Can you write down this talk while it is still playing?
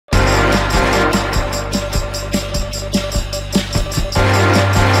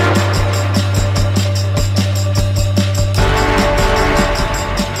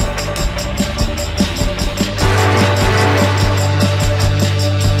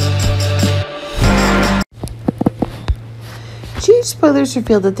spoilers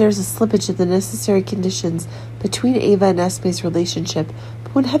reveal that there is a slippage in the necessary conditions between Ava and Esme's relationship,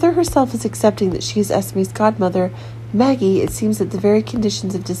 but when Heather herself is accepting that she is Esme's godmother, Maggie, it seems that the very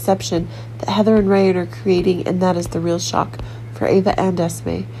conditions of deception that Heather and Ryan are creating, and that is the real shock for Ava and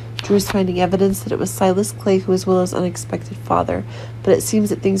Esme. Drew is finding evidence that it was Silas Clay who was Willow's unexpected father, but it seems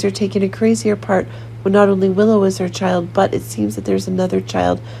that things are taking a crazier part when not only Willow is her child, but it seems that there's another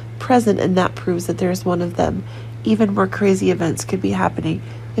child present, and that proves that there is one of them. Even more crazy events could be happening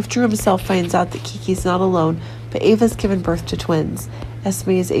if Drew himself finds out that Kiki's not alone, but Ava's given birth to twins.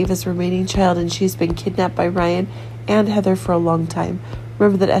 Esme is Ava's remaining child, and she's been kidnapped by Ryan and Heather for a long time.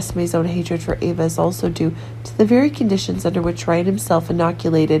 Remember that Esme's own hatred for Ava is also due to the very conditions under which Ryan himself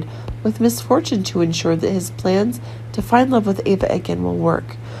inoculated with misfortune to ensure that his plans to find love with Ava again will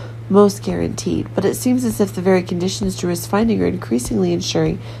work. Most guaranteed, but it seems as if the very conditions Drew is finding are increasingly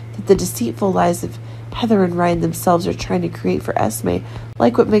ensuring that the deceitful lies of Heather and Ryan themselves are trying to create for Esme,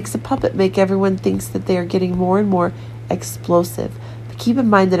 like what makes a puppet make everyone thinks that they are getting more and more explosive. But keep in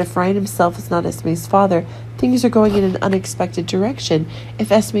mind that if Ryan himself is not Esme's father, things are going in an unexpected direction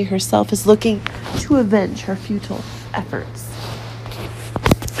if Esme herself is looking to avenge her futile efforts.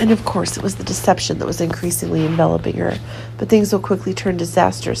 And of course, it was the deception that was increasingly enveloping her. But things will quickly turn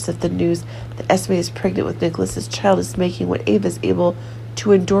disastrous if the news that Esme is pregnant with Nicholas's child is making what Ava is able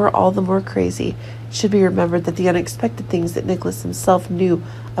to endure all the more crazy. It should be remembered that the unexpected things that Nicholas himself knew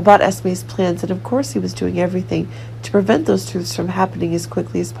about Esme's plans, and of course he was doing everything to prevent those truths from happening as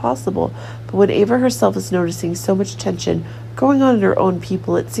quickly as possible. But when Ava herself is noticing so much tension going on in her own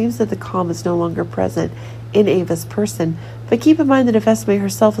people, it seems that the calm is no longer present in Ava's person. But keep in mind that if Esme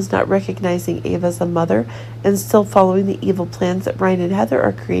herself is not recognizing Ava as a mother and still following the evil plans that Ryan and Heather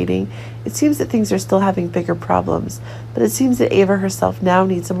are creating, it seems that things are still having bigger problems. But it seems that Ava herself now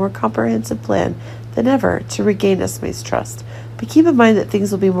needs a more comprehensive plan than ever to regain Esme's trust. But keep in mind that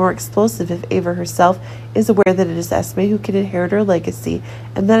things will be more explosive if Ava herself is aware that it is Esme who can inherit her legacy,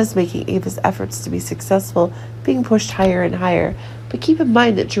 and that is making Ava's efforts to be successful being pushed higher and higher. But keep in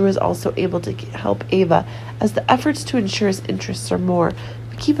mind that Drew is also able to help Ava as the efforts to ensure his interests are more.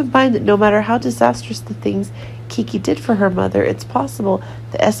 But keep in mind that no matter how disastrous the things Kiki did for her mother, it's possible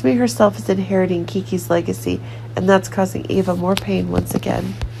that Esme herself is inheriting Kiki's legacy, and that's causing Ava more pain once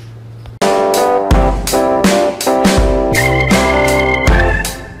again.